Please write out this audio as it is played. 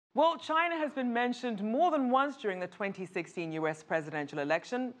Well, China has been mentioned more than once during the 2016 U.S. presidential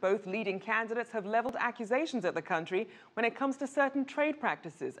election. Both leading candidates have leveled accusations at the country when it comes to certain trade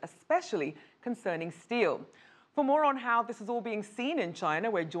practices, especially concerning steel. For more on how this is all being seen in China,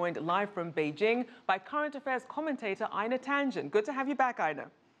 we're joined live from Beijing by current affairs commentator Einar Tangen. Good to have you back,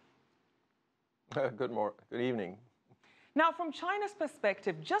 Einar. Good evening. Now, from China's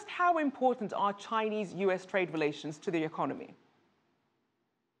perspective, just how important are Chinese-U.S. trade relations to the economy?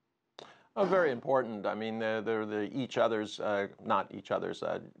 Oh, very important. I mean, they're each other's, not each other's.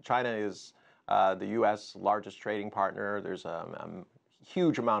 China is the U.S. largest trading partner. There's a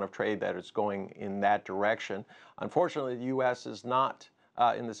huge amount of trade that is going in that direction. Unfortunately, the U.S. is not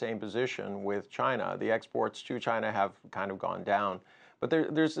in the same position with China. The exports to China have kind of gone down. But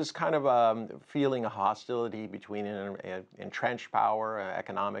there's this kind of feeling of hostility between entrenched power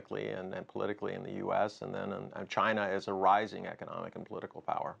economically and politically in the U.S. and then China as a rising economic and political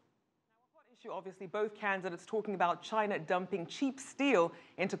power. Obviously, both candidates talking about China dumping cheap steel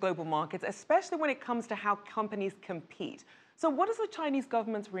into global markets, especially when it comes to how companies compete. So what has the Chinese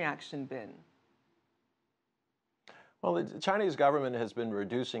government's reaction been? Well, the Chinese government has been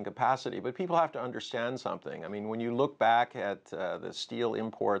reducing capacity, but people have to understand something. I mean, when you look back at the steel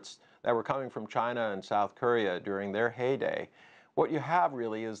imports that were coming from China and South Korea during their heyday, what you have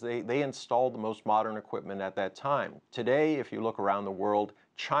really is they installed the most modern equipment at that time. Today, if you look around the world,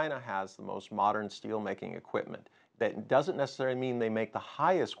 China has the most modern steelmaking equipment. That doesn't necessarily mean they make the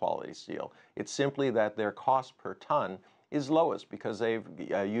highest quality steel. It's simply that their cost per ton is lowest because they've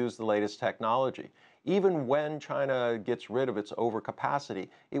used the latest technology. Even when China gets rid of its overcapacity,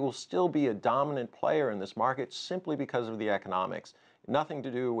 it will still be a dominant player in this market simply because of the economics. Nothing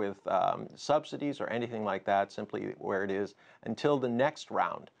to do with subsidies or anything like that, simply where it is until the next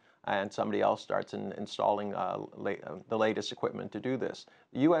round and somebody else starts installing the latest equipment to do this.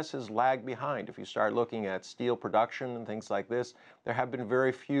 The U.S. has lagged behind. If you start looking at steel production and things like this, there have been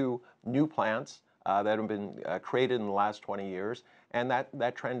very few new plants that have been created in the last 20 years, and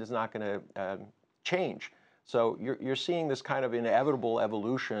that trend is not going to change. So you're seeing this kind of inevitable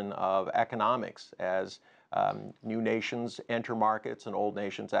evolution of economics as new nations enter markets and old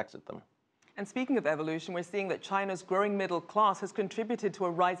nations exit them. And speaking of evolution, we're seeing that China's growing middle class has contributed to a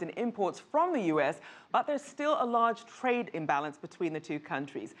rise in imports from the U.S., but there's still a large trade imbalance between the two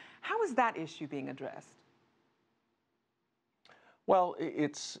countries. How is that issue being addressed? Well,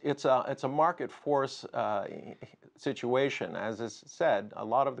 it's a market force situation. As is said, a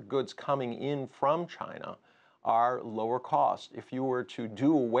lot of the goods coming in from China are lower cost. If you were to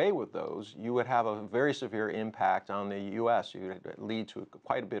do away with those, you would have a very severe impact on the U.S. You would lead to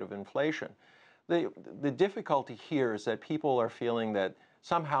quite a bit of inflation. The difficulty here is that people are feeling that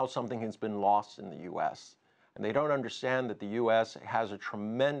somehow something has been lost in the U.S. And they don't understand that the U.S. has a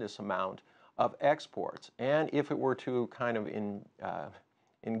tremendous amount of exports. And if it were to kind of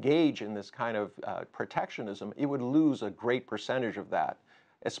engage in this kind of protectionism, it would lose a great percentage of that,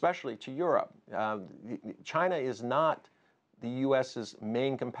 especially to Europe. China is not the U.S.'s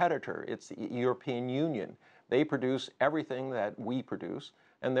main competitor. It's the European Union. They produce everything that we produce,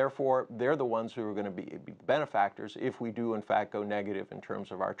 and therefore they're the ones who are going to be benefactors if we do, in fact, go negative in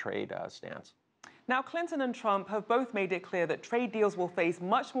terms of our trade stance. Now, Clinton and Trump have both made it clear that trade deals will face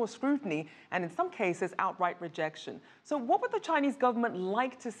much more scrutiny and, in some cases, outright rejection. So what would the Chinese government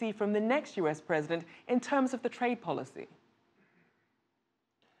like to see from the next U.S. president in terms of the trade policy?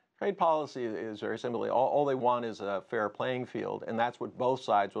 Trade policy is very simply, all they want is a fair playing field, and that's what both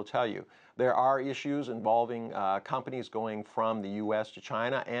sides will tell you. There are issues involving companies going from the U.S. to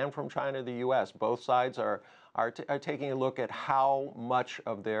China and from China to the U.S. Both sides are taking a look at how much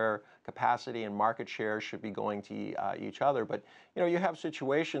of their capacity and market share should be going to each other. But, you know, you have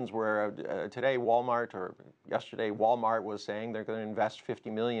situations where today Walmart, or yesterday Walmart was saying they're going to invest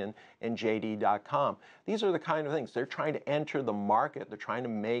 $50 million in JD.com. These are the kind of things. They're trying to enter the market. They're trying to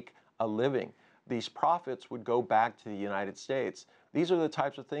make a living. These profits would go back to the United States. These are the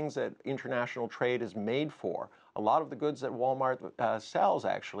types of things that international trade is made for. A lot of the goods that Walmart sells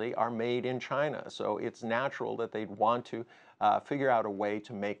actually are made in China. So it's natural that they'd want to figure out a way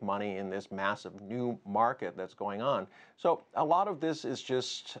to make money in this massive new market that's going on. So a lot of this is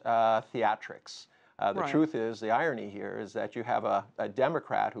just theatrics. The truth is, the irony here is that you have a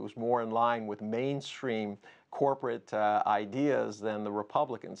Democrat who's more in line with mainstream corporate ideas than the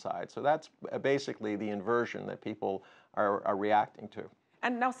Republican side. So that's basically the inversion that people are reacting to.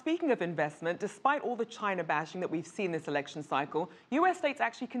 And now, speaking of investment, despite all the China bashing that we've seen this election cycle, U.S. states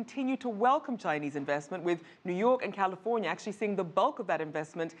actually continue to welcome Chinese investment, with New York and California actually seeing the bulk of that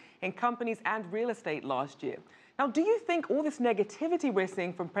investment in companies and real estate last year. Now, do you think all this negativity we're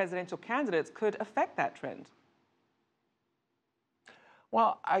seeing from presidential candidates could affect that trend?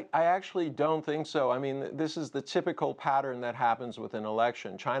 Well, I actually don't think so. I mean, this is the typical pattern that happens with an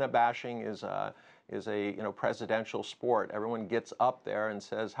election. China bashing is a presidential sport. Everyone gets up there and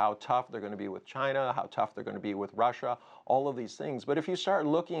says how tough they're going to be with China, how tough they're going to be with Russia, all of these things. But if you start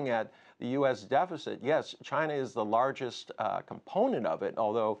looking at the U.S. deficit, yes, China is the largest component of it,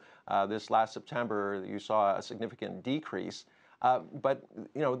 although this last September you saw a significant decrease. But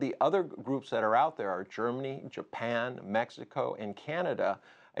the other groups that are out there are Germany, Japan, Mexico, and Canada.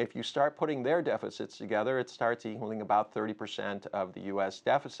 If you start putting their deficits together, it starts equaling about 30% of the U.S.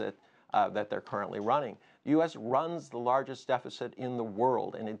 deficit that they're currently running. The U.S. runs the largest deficit in the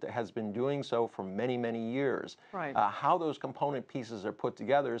world, and it has been doing so for many, many years. Right. How those component pieces are put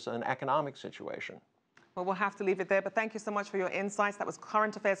together is an economic situation. Well, we'll have to leave it there, but thank you so much for your insights. That was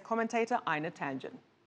current affairs commentator Einar Tangen.